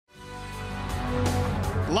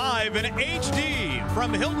Live in HD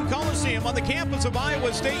from Hilton Coliseum on the campus of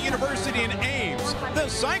Iowa State University in Ames, the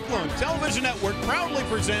Cyclone Television Network proudly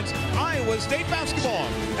presents Iowa State basketball.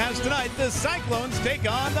 As tonight, the Cyclones take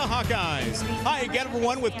on the Hawkeyes. Hi again,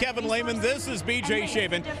 everyone, with Kevin Lehman. This is BJ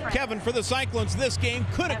Shaven. Kevin, for the Cyclones, this game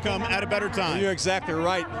could have come at a better time. You're exactly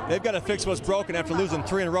right. They've got to fix what's broken after losing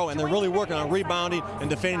 3 in a row, and they're really working on rebounding and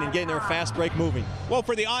defending and getting their fast break moving. Well,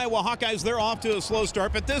 for the Iowa Hawkeyes, they're off to a slow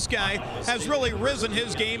start, but this guy has really risen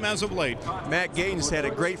his game as of late. Matt Gaines had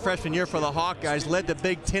a great freshman year for the Hawkeyes, led the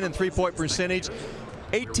Big Ten in three-point percentage,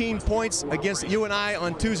 18 points against UNI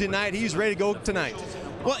on Tuesday night. He's ready to go tonight.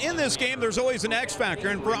 Well, in this game, there's always an X factor,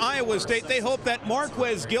 and for Iowa State, they hope that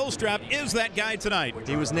Marquez Gilstrap is that guy tonight.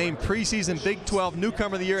 He was named preseason Big 12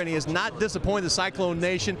 Newcomer of the Year, and he has not disappointed. The Cyclone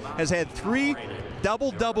Nation has had 3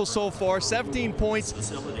 double-doubles so far, 17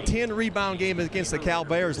 points, 10 rebound game against the Cal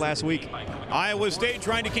Bears last week. Iowa State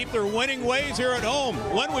trying to keep their winning ways here at home.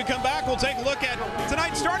 When we come back, we'll take a look at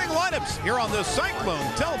tonight's starting lineups here on the Cyclone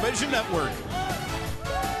Television Network.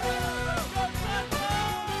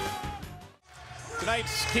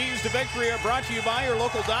 Tonight's keys to victory are brought to you by your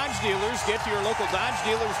local Dodge dealers. Get to your local Dodge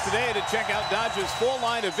dealers today to check out Dodge's full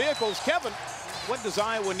line of vehicles. Kevin, what does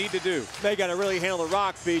Iowa need to do? They got to really handle the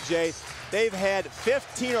rock, BJ. They've had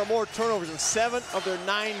 15 or more turnovers in 7 of their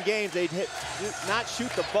 9 games. They did not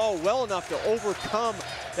shoot the ball well enough to overcome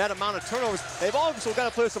that amount of turnovers. They've also got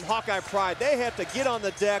to play with some Hawkeye pride. They have to get on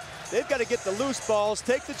the deck. They've got to get the loose balls,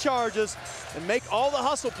 take the charges, and make all the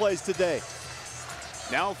hustle plays today.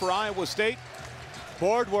 Now for Iowa State.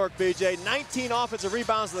 Board work, BJ. 19 offensive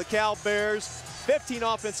rebounds to the Cal Bears, 15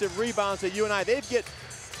 offensive rebounds to UNI.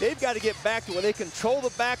 They've got to get back to where they control the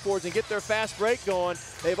backboards and get their fast break going.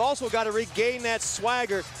 They've also got to regain that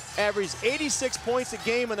swagger. Averaged 86 points a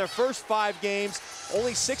game in their first 5 games,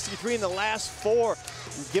 only 63 in the last 4.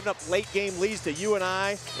 Giving up late game leads to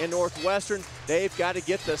UNI and Northwestern. They've got to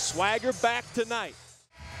get the swagger back tonight.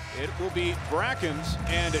 It will be Brackens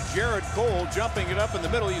and Jared Cole jumping it up in the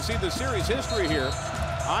middle. You see the series history here.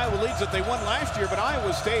 Iowa leads it. They won last year, but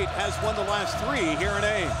Iowa State has won the last 3 here in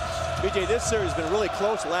Ames. BJ, this series has been really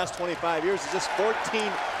close the last 25 years. It's just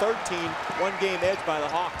 14-13, 1-game edge by the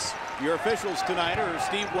Hawks. Your officials tonight are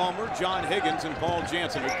Steve Wilmer, John Higgins, and Paul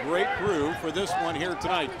Jansen. A great crew for this one here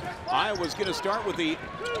tonight. Iowa's going to start with the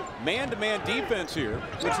man-to-man defense here,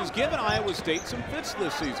 which has given Iowa State some fits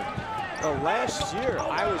this season. Last year,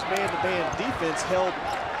 Iowa's man-to-man defense held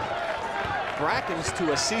Brackens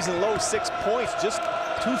to a season-low 6 points, just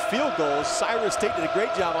 2 field goals. Cyrus Tate did a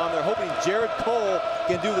great job on there, hoping Jared Cole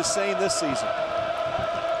can do the same this season.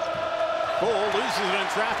 Cole loses it in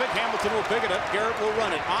traffic. Hamilton will pick it up. Garrett will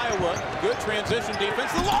run it. Iowa, good transition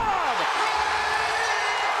defense. The lob!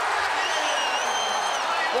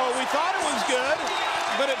 Well, we thought it was good,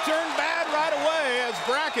 but it turned bad right away as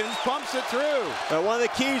Brackens pumps it through. One of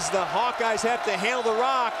the keys, the Hawkeyes have to handle the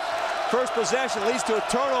rock. First possession leads to a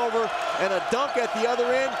turnover and a dunk at the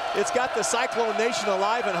other end. It's got the Cyclone Nation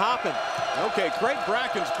alive and hopping. Okay, great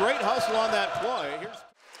Brackens, great hustle on that play. Here's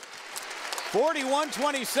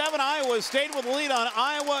 41-27, Iowa State with the lead on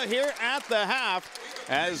Iowa here at the half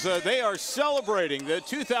as they are celebrating the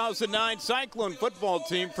 2009 Cyclone football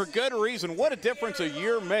team for good reason. What a difference a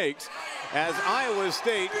year makes as Iowa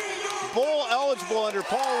State bowl eligible under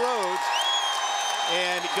Paul Rhodes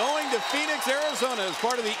and going to Phoenix, Arizona as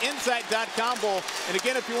part of the Insight.com Bowl. And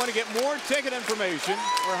again, if you want to get more ticket information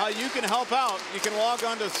or how you can help out, you can log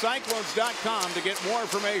on to Cyclones.com to get more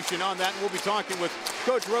information on that. And we'll be talking with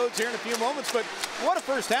Coach Rhodes here in a few moments. But what a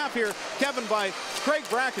first half here, Kevin, by Craig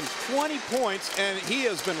Brackens. 20 points, and he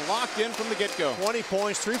has been locked in from the get-go. 20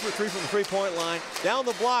 points, 3 for 3 from the three-point line. Down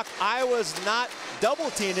the block, Iowa's not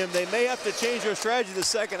double-teaming him. They may have to change their strategy the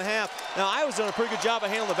second half. Now, Iowa's done a pretty good job of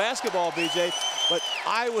handling the basketball, BJ, but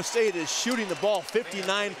Iowa State is shooting the ball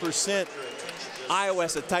 59%. Iowa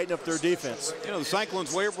has to tighten up their defense. You know, the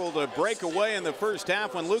Cyclones were able to break away in the first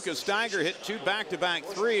half when Lucas Steiger hit 2 back-to-back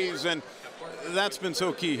threes, and that's been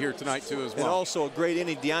so key here tonight, too, as well. And also a great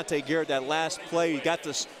inning, Deontay Garrett, that last play. He got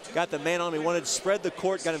the man on him. He wanted to spread the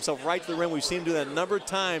court, got himself right to the rim. We've seen him do that a number of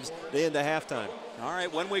times at the end of halftime. All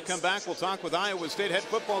right, when we come back, we'll talk with Iowa State head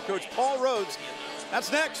football coach Paul Rhodes.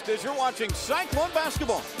 That's next as you're watching Cyclone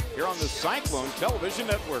basketball here on the Cyclone Television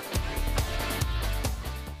Network.